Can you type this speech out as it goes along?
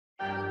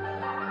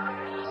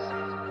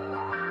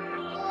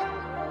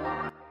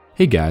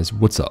Hey guys,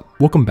 what's up?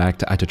 Welcome back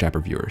to iTouch App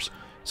Reviewers.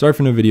 Sorry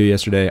for no video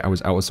yesterday. I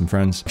was out with some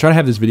friends. I try to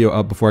have this video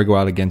up before I go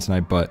out again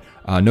tonight, but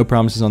no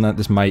promises on that.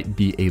 This might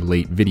be a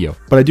late video.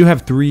 But I do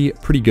have three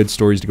pretty good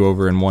stories to go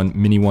over and one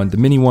mini one. The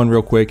mini one,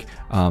 real quick,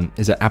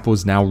 is that Apple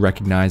has now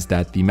recognized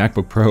that the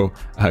MacBook Pro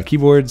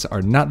keyboards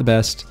are not the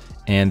best,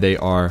 and they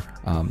are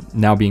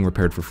now being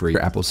repaired for free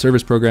for Apple's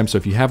service program. So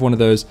if you have one of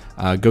those,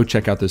 go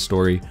check out this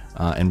story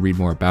and read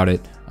more about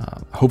it.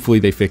 Hopefully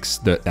they fix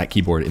that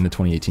keyboard in the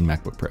 2018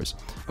 MacBook Pros.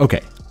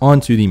 Okay, on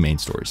to the main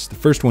stories. The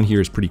first one here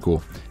is pretty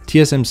cool.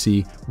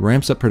 TSMC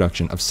ramps up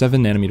production of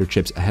 7nm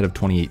chips ahead of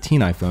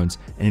 2018 iPhones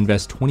and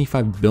invests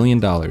 $25 billion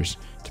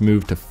to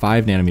move to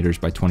 5nm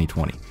by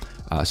 2020.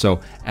 So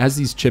as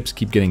these chips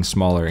keep getting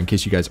smaller, in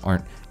case you guys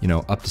aren't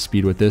up to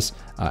speed with this,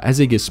 as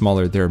they get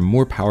smaller, they're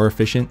more power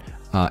efficient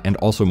and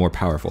also more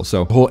powerful.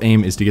 So the whole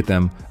aim is to get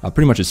them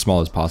pretty much as small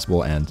as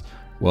possible, and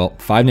well,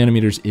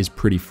 5nm is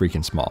pretty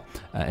freaking small.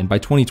 And by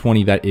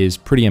 2020, that is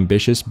pretty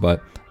ambitious,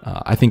 but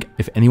I think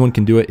if anyone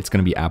can do it, it's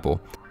going to be Apple.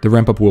 The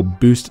ramp up will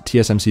boost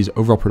TSMC's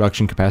overall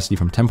production capacity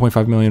from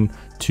 10.5 million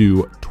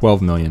to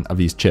 12 million of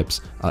these chips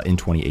in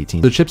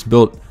 2018. The chips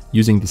built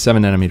using the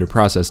 7nm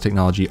process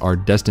technology are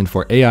destined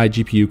for AI,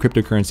 GPU,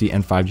 cryptocurrency,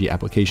 and 5G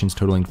applications,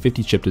 totaling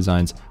 50 chip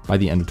designs by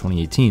the end of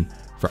 2018.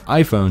 For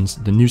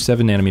iPhones, the new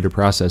 7nm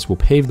process will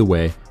pave the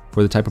way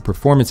for the type of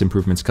performance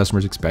improvements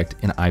customers expect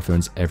in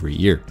iPhones every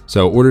year.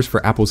 So orders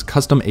for Apple's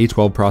custom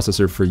A12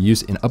 processor for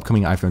use in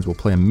upcoming iPhones will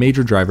play a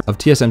major driver of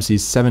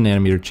TSMC's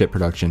 7nm chip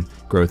production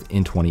growth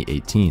in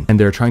 2018. And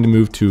they're trying to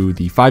move to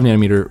the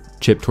 5nm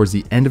chip towards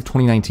the end of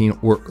 2019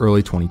 or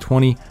early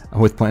 2020,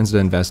 with plans to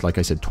invest, like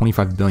I said,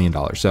 $25 billion.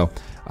 So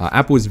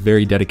Apple is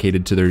very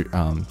dedicated to their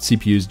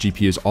CPUs,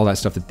 GPUs, all that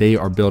stuff that they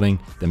are building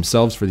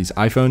themselves for these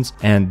iPhones.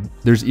 And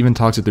there's even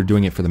talks that they're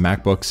doing it for the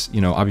MacBooks.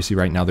 Obviously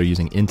right now they're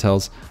using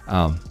Intel's,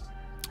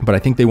 but I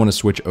think they want to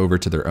switch over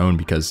to their own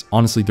because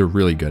honestly, they're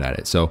really good at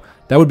it. So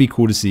that would be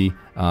cool to see.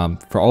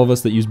 For all of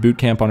us that use Boot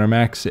Camp on our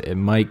Macs, it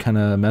might kind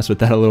of mess with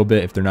that a little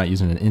bit if they're not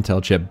using an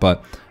Intel chip,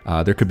 but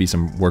there could be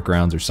some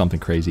workarounds or something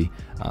crazy,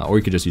 or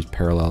you could just use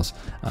Parallels.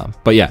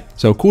 But yeah,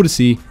 so cool to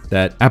see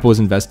that Apple is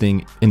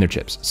investing in their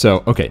chips.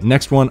 So, okay,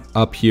 next one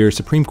up here,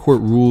 Supreme Court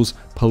rules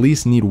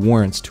police need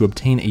warrants to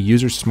obtain a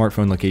user's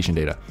smartphone location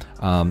data.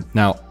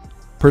 Now,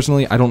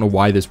 personally, I don't know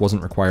why this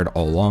wasn't required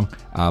all along,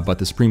 but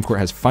the Supreme Court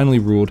has finally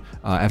ruled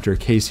after a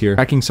case here.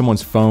 Tracking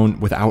someone's phone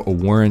without a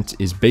warrant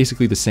is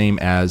basically the same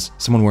as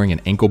someone wearing an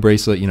ankle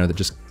bracelet, that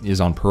just is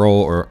on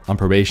parole or on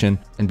probation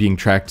and being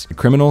tracked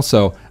criminal.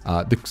 So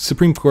the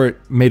Supreme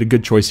Court made a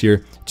good choice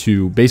here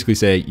to basically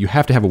say you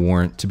have to have a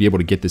warrant to be able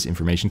to get this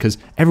information, because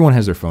everyone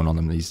has their phone on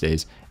them these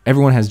days.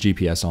 Everyone has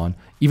GPS on.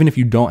 Even if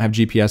you don't have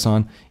GPS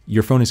on,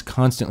 your phone is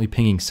constantly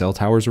pinging cell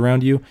towers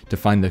around you to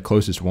find the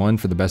closest one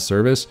for the best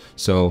service.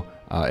 So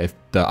if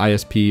the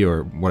ISP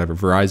or whatever,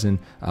 Verizon,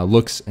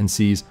 looks and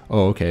sees,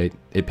 oh, okay,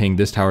 it pinged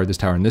this tower,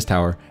 and this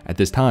tower at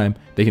this time,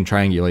 they can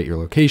triangulate your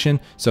location.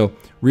 So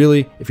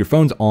really, if your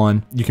phone's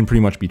on, you can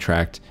pretty much be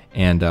tracked.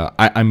 And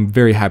I'm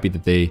very happy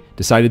that they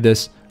decided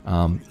this.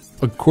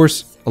 Of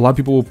course, a lot of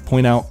people will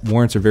point out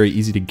warrants are very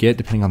easy to get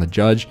depending on the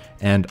judge,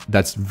 and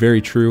that's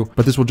very true.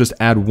 But this will just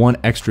add one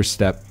extra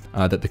step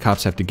that the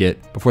cops have to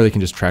get before they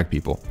can just track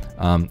people.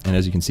 And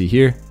as you can see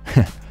here,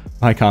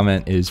 my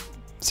comment is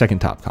second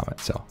top comment,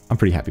 so I'm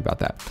pretty happy about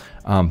that.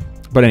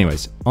 But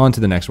anyways, on to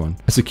the next one.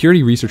 A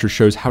security researcher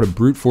shows how to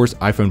brute force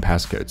iPhone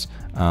passcodes.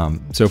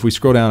 So if we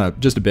scroll down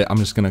just a bit, I'm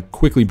just gonna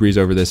quickly breeze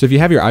over this. So if you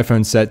have your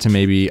iPhone set to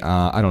maybe,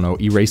 I don't know,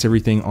 erase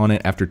everything on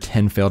it after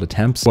 10 failed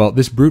attempts, well,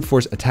 this brute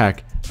force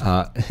attack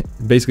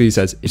basically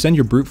says, if you send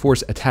your brute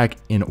force attack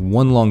in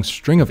one long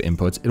string of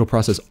inputs, it'll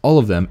process all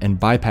of them and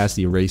bypass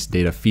the erase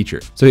data feature.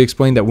 So he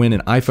explained that when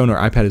an iPhone or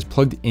iPad is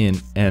plugged in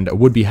and a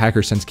would-be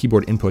hacker sends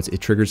keyboard inputs,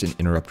 it triggers an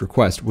interrupt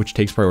request, which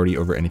takes priority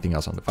over anything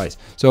else on the device.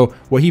 So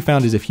what he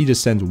found is if he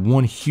just sends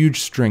one huge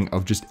string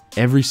of just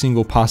every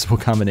single possible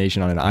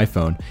combination on an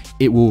iPhone,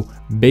 it will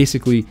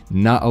basically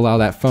not allow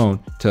that phone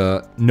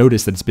to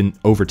notice that it's been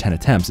over 10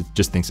 attempts. It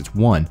just thinks it's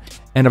one.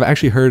 And I've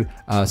actually heard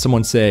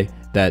someone say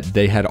that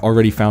they had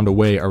already found a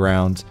way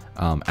around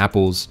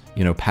Apple's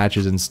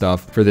patches and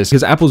stuff for this,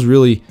 because Apple's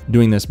really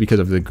doing this because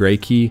of the gray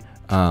key.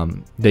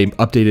 They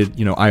updated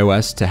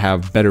iOS to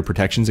have better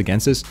protections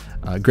against this.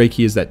 Gray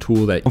key is that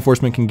tool that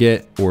enforcement can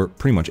get, or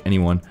pretty much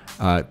anyone,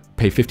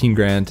 pay 15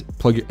 grand,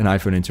 plug an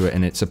iPhone into it,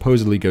 and it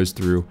supposedly goes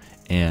through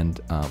and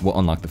will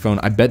unlock the phone.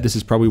 I bet this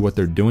is probably what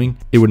they're doing.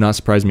 It would not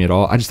surprise me at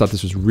all. I just thought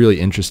this was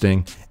really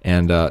interesting.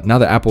 And now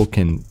that Apple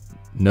can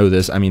know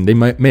this, I mean, they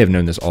may have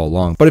known this all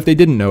along, but if they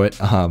didn't know it,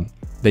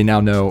 they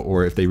now know,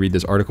 or if they read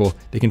this article,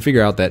 they can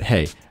figure out that,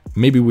 hey,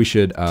 maybe we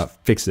should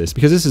fix this,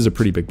 because this is a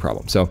pretty big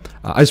problem. So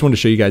I just wanted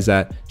to show you guys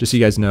that, just so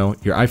you guys know,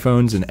 your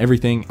iPhones and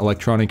everything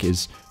electronic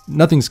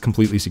nothing's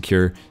completely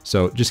secure.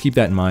 So just keep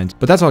that in mind.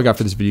 But that's all I got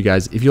for this video,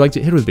 guys. If you liked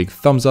it, hit it with a big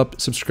thumbs up,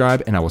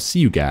 subscribe, and I will see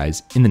you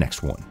guys in the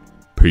next one.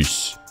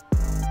 Peace.